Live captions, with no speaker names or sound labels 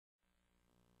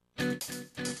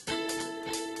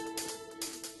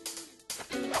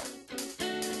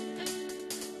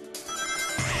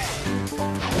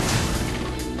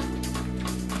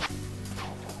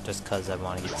Just cause I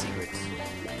want to get secrets.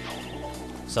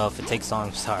 So if it takes long,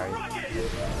 I'm sorry.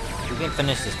 We can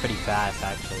finish this pretty fast,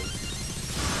 actually.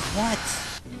 What?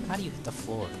 How do you hit the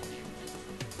floor?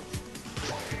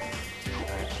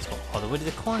 Alright, let's go all the way to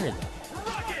the corner then.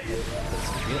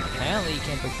 Apparently you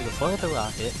can't break through the floor with a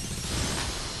rocket.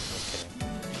 Just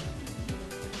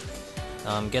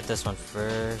kidding. Get this one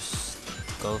first.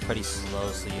 Go pretty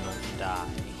slow so you don't die.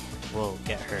 We'll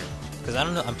get hurt. Because I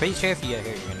don't know, I'm pretty sure if you get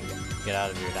hurt, you're gonna get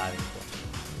out of your diving pool.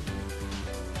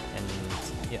 And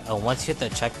yeah, oh, once you hit the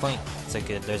checkpoint, it's like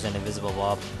there's an invisible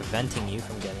wall preventing you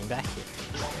from getting back here.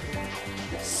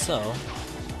 So,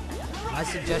 my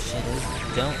suggestion is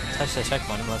don't touch the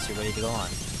checkpoint unless you're ready to go on.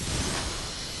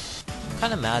 I'm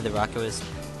kind of mad the rocket was,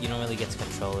 you don't really get to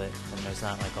control it, and there's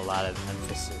not like a lot of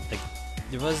emphasis, like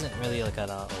there wasn't really like a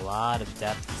lot of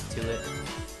depth to it,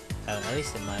 at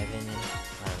least in my opinion.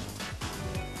 I don't know.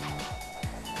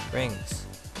 Rings.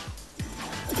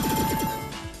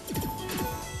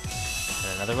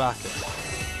 And another rocket.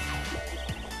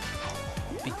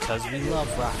 Because we love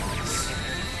rockets.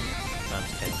 No, I'm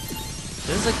just kidding. This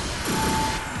is like...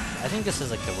 I think this is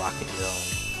like the rocket zone.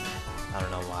 I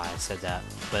don't know why I said that.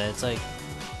 But it's like...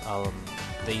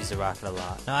 they use the rocket a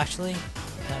lot. No, actually,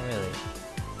 not really.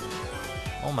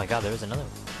 Oh my god, there was another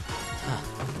one. Huh.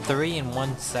 3 in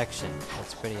one section.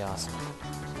 That's pretty awesome.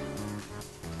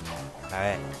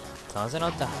 Alright. As long as I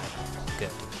don't die.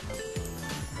 Good.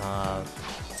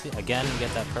 See, again,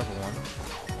 get that purple one.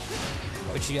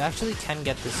 Which you actually can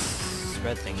get this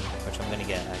red thingy, which I'm gonna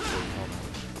get, actually. Hold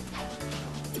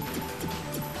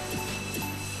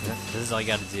on. This is all you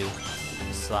gotta do.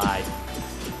 Slide.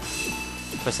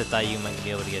 First I thought you might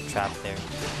be able to get trapped there.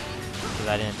 Because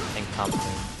I didn't think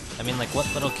properly. I mean, like, what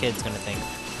little kid's gonna think,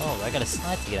 oh, I gotta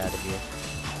slide to get out of here.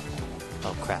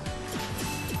 Oh, crap.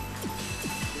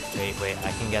 Wait,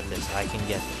 I can get this. I can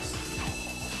get this.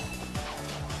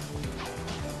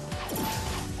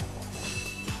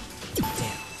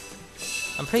 Damn.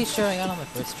 I'm pretty sure I got on my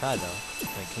first try, though.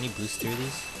 Wait, can you boost through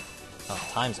these? Oh,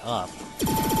 time's up.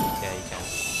 Yeah, you can.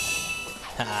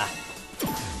 Haha.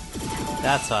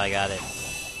 That's how I got it.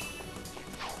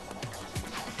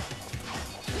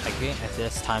 If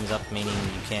this time's up, meaning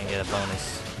you can't get a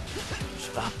bonus.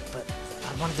 Shut up, but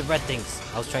I wanted the red things.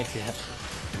 I was trying to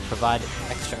provide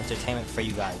extra entertainment for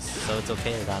you guys, so it's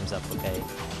okay that time's up, okay?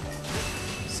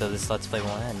 So this Let's Play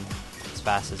won't end as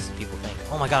fast as people think.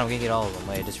 Oh my god, I'm gonna get all of them.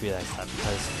 Wait, I just realized that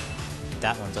because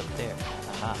that one's up there.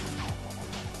 Aha.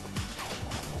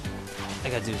 All I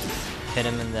gotta do is hit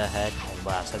him in the head. Oh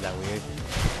wow, I said that weird.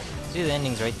 See, the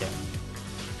ending's right there.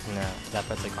 No, that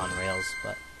part's like on rails,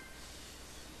 but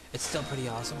it's still pretty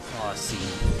awesome. Oh, see.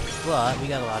 But we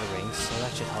got a lot of rings, so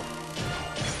that should help.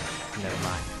 Never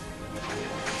mind.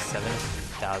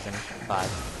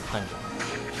 7,500.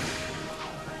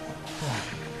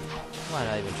 Why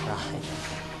did I even try?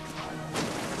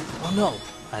 Oh no!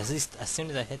 At least as soon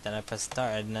as I hit that, I pressed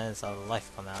start, and then I saw the life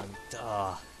come out.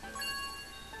 Duh.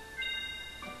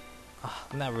 Oh,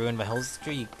 I'm not ruined my whole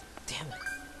streak. Damn it.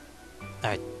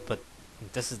 Alright, but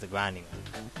this is the grinding one.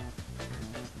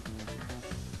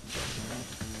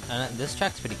 And this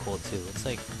track's pretty cool too. It's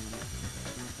like,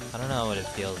 I don't know what it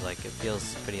feels like. It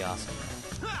feels pretty awesome.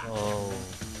 Oh.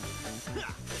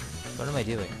 What am I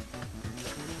doing?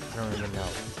 I don't even know.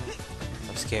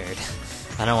 I'm scared.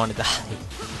 I don't want to die.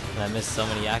 And I missed so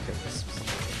many accurate wisps.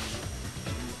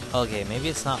 Okay, maybe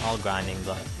it's not all grinding,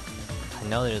 but I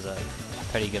know there's a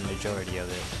pretty good majority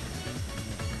of it.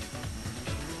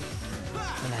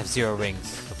 I'm gonna have 0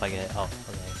 rings if I get it. Oh,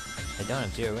 okay. I don't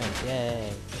have 0 rings.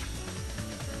 Yay!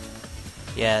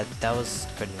 Yeah, that was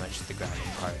pretty much the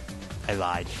grinding part. I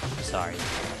lied. I'm sorry.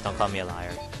 Don't call me a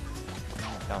liar. I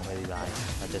don't really lie.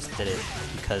 I just did it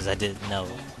because I didn't know.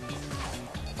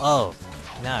 Oh!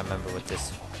 Now I remember what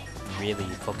this really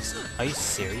focuses. Are you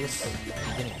serious? You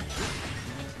didn't.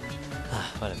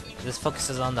 Whatever. This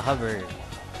focuses on the hover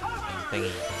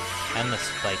thingy and the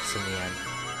spikes in the end.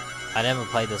 I never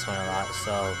played this one a lot,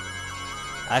 so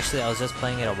actually I was just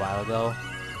playing it a while ago,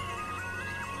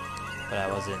 but I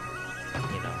wasn't,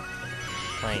 you know,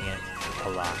 playing it a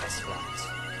lot.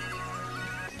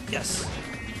 Yes.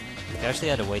 You actually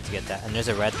had to wait to get that, and there's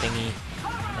a red thingy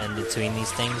in between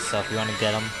these things, so if you want to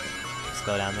get them, just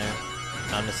go down there.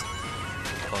 I'm just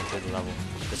going through the level,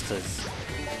 just cause.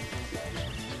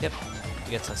 Yep,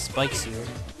 you get some spikes here.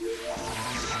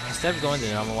 Instead of going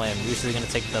the normal way, I'm usually going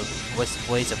to take the wisp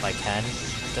blades if I can,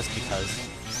 just because.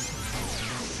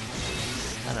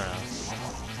 I don't know.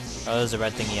 Oh, there's a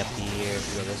red thingy up here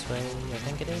if you go this way, I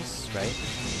think it is, right?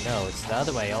 No, it's the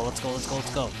other way. Oh, let's go, let's go,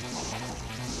 let's go.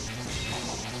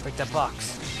 Break that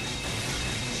box.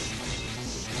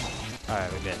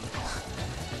 Alright, we're good.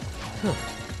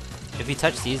 If you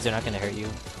touch these, they're not gonna hurt you.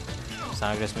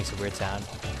 Sonic just makes a weird sound.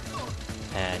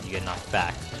 And you get knocked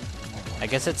back. I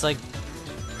guess it's like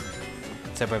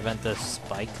to prevent the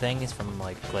spike things from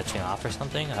like glitching off or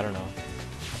something? I don't know.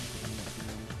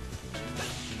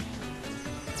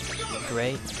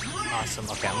 Great. Awesome.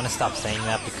 Okay, I'm gonna stop saying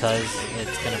that because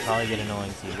it's gonna probably get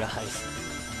annoying to you guys.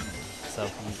 So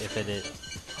if it is...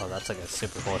 Oh, that's like a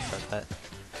super cool shortcut.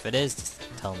 If it is, just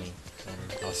tell me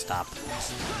and I'll stop.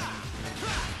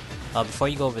 Before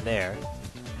you go over there...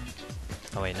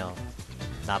 Oh wait, no.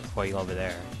 Not before you go over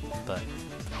there, but...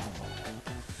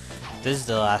 This is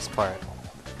the last part.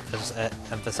 Because it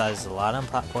emphasizes a lot on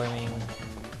platforming,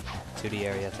 2D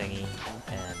area thingy,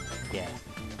 and yeah.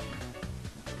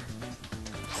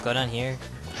 Let's go down here.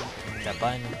 Hit that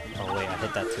button. Oh wait, I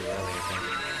hit that too earlier, I think.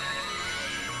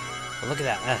 But look at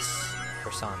that S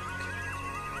for Sonic.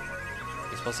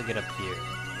 You're supposed to get up here.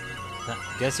 I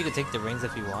guess you could take the rings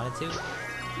if you wanted to.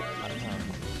 I don't know.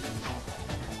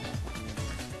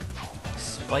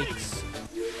 Spikes.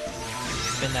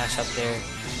 Spin dash up there.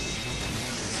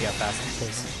 See how fast it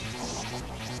is.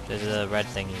 There's a red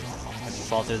thingy. If you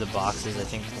fall through the boxes, I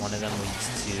think one of them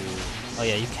leads to... Oh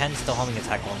yeah, you can still homing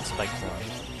attack one spike form.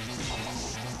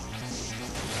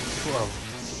 Whoa.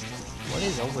 What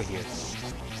is over here?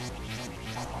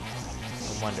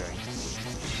 I'm wondering.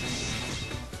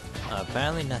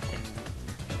 Apparently nothing.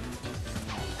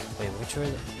 Wait, which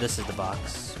way? This is the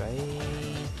box, right?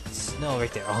 No,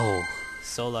 right there. Oh,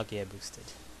 so lucky I boosted.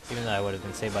 Even though I would have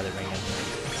been saved by the ring anyway.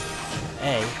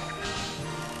 A.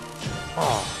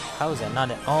 Oh, how is that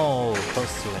not an... Oh,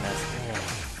 close to an S.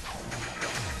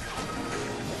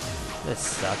 Oh. This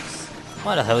sucks.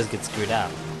 Why the hell get screwed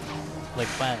out? Like,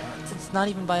 by... It's not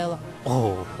even by a lot.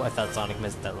 Oh, I thought Sonic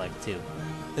missed that leg too.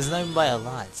 It's not even by a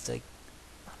lot. It's like...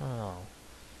 I don't know.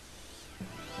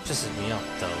 Just as me up,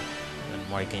 though. And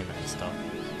more game and stuff.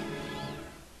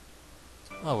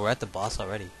 Oh, we're at the boss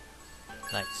already.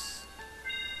 Nice.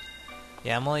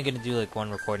 Yeah, I'm only gonna do like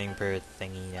one recording per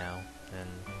thingy now. And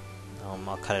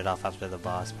I'll cut it off after the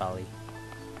boss, probably.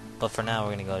 But for now,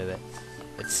 we're gonna go to it.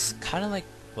 It's kind of like...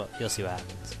 Well, you'll see what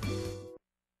happens.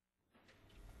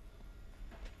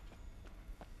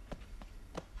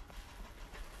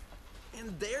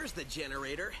 And there's the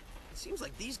generator. It seems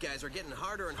like these guys are getting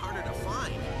harder and harder to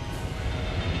find.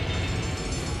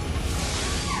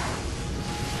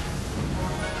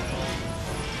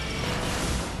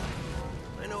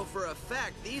 I know for a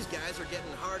fact these guys are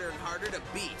getting harder and harder to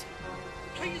beat.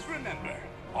 Please remember,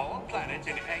 all planets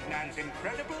in Eggman's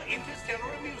incredible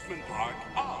interstellar amusement park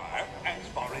are, as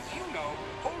far as you know,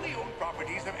 wholly owned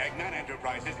properties of Eggman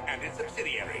Enterprises and its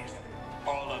subsidiaries.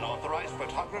 All unauthorized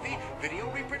photography, video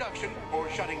reproduction, or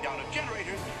shutting down of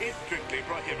generators is strictly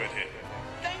prohibited.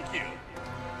 Thank you.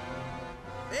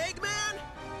 Eggman,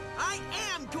 I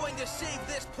am going to save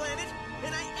this planet,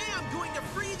 and I am going to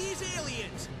free these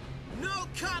aliens. No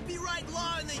copyright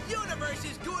law in the universe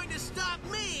is going to stop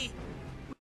me.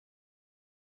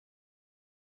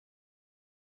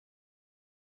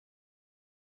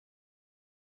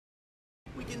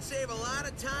 We can save a lot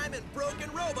of time and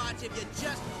broken robots if you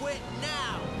just quit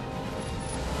now.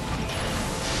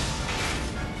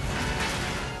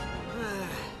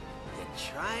 You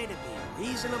try to be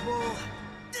reasonable.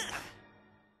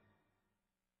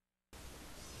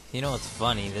 You know what's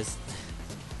funny?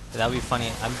 That'd be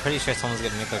funny. I'm pretty sure someone's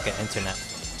gonna make like an internet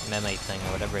meme thing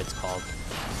or whatever it's called.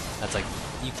 That's like,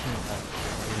 you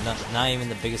can, not even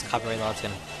the biggest copyright law is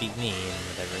gonna beat me and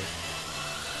whatever.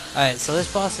 Alright, so this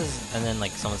boss is, and then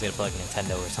like someone's gonna put like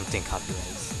Nintendo or something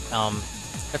copyrights.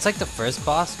 It's like the first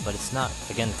boss, but it's not,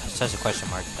 again, such a question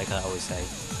mark, like I always say,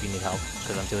 if you need help,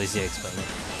 because I'm too lazy to explain it.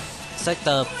 It's like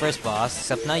the first boss,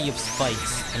 except now you have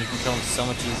spikes, and you can kill him so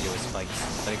much easier with spikes.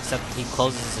 But except he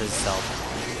closes himself,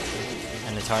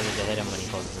 and it's harder to hit him when he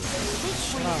closes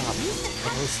himself. Shut up.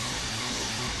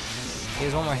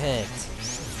 Here's one more hit.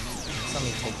 Let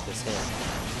me take this hit.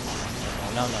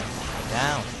 No, Get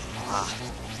down. Ah.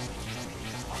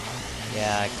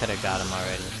 Yeah, I could have got him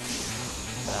already.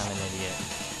 But I'm an idiot.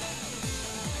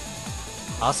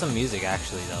 Awesome music,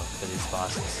 actually, though, for these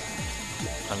bosses.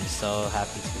 I'm so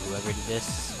happy to whoever did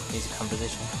this music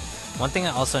composition. One thing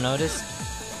I also noticed,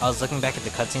 I was looking back at the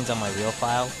cutscenes on my real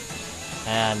file,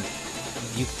 and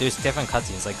there's different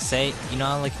cutscenes. Like, say, you know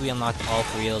how like we unlocked all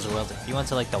 3 of those worlds? If you went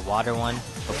to like the water one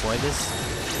before this,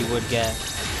 you would get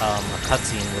a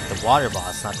cutscene with the water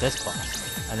boss, not this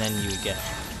boss. And then you would get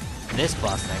this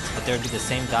boss next, but there would be the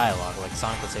same dialogue, like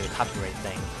Sonic would say the copyright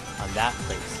thing on that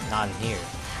place, not in here,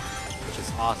 which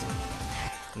is awesome.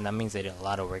 And that means they did a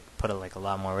lot of work, put a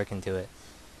lot more work into it.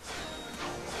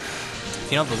 If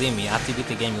you don't believe me, after you beat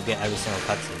the game, you'll get every single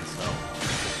cutscene,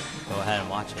 so go ahead and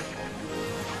watch it.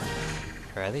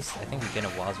 Or at least, I think you get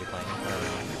it while you're playing, I don't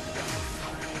know.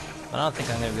 But I don't think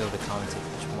I'm going to be able to commentate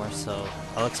much more, so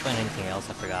I'll explain anything else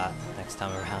I forgot next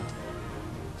time around.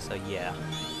 So yeah,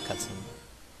 cutscene.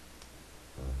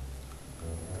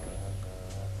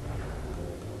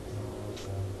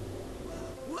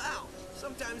 Wow,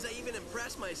 sometimes I even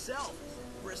impress myself.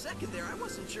 For a second there, I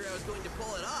wasn't sure I was going to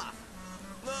pull it off.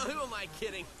 Oh, who am I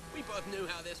kidding? We both knew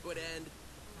how this would end.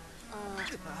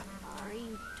 Are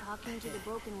you talking to the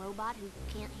broken robot who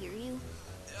can't hear you?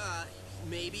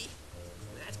 Maybe.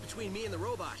 That's between me and the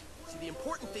robot. See, the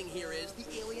important thing here is the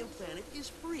alien planet is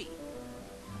free.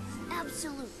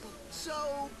 Absolutely.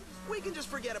 So, we can just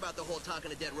forget about the whole talking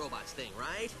to dead robots thing,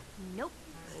 right? Nope.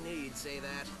 I knew you'd say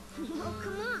that. Oh,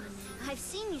 come on. I've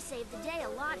seen you save the day a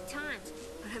lot of times,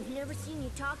 but I've never seen you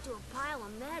talk to a pile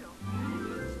of metal.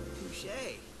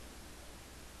 Touché.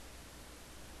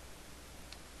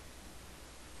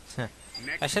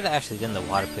 I should have actually done the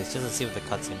water place just to see what the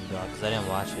cutscene would be like, because I didn't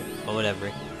watch it, but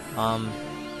whatever.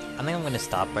 I think I'm going to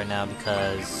stop right now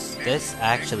because this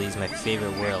actually is my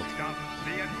favorite world,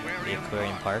 the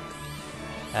Aquarium Park,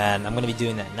 and I'm going to be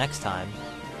doing that next time.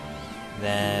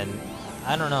 Then,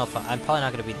 I don't know if I'm probably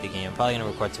not going to beat the game. I'm probably going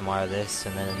to record tomorrow this,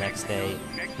 and then the next day,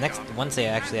 Wednesday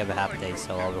I actually have a half day,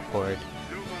 so I'll record.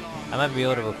 I might be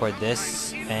able to record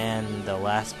this and the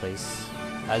last place.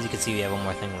 As you can see, we have one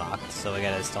more thing locked, so I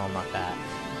gotta still unlock that.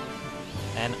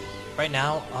 And right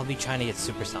now, I'll be trying to get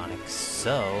Supersonic,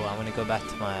 so I'm gonna go back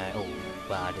to my... Oh,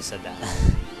 wow, I just said that.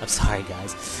 I'm sorry,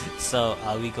 guys. So,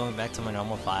 I'll be going back to my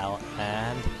normal file,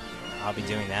 and I'll be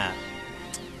doing that.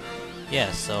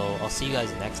 Yeah, so I'll see you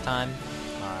guys next time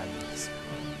on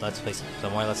Let's Play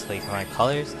some more Let's Play Chromatic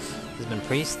Colors. This has been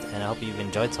Priest, and I hope you've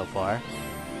enjoyed so far.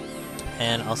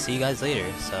 And I'll see you guys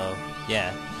later, so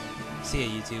yeah. See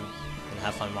ya, YouTube.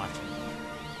 Have fun watching.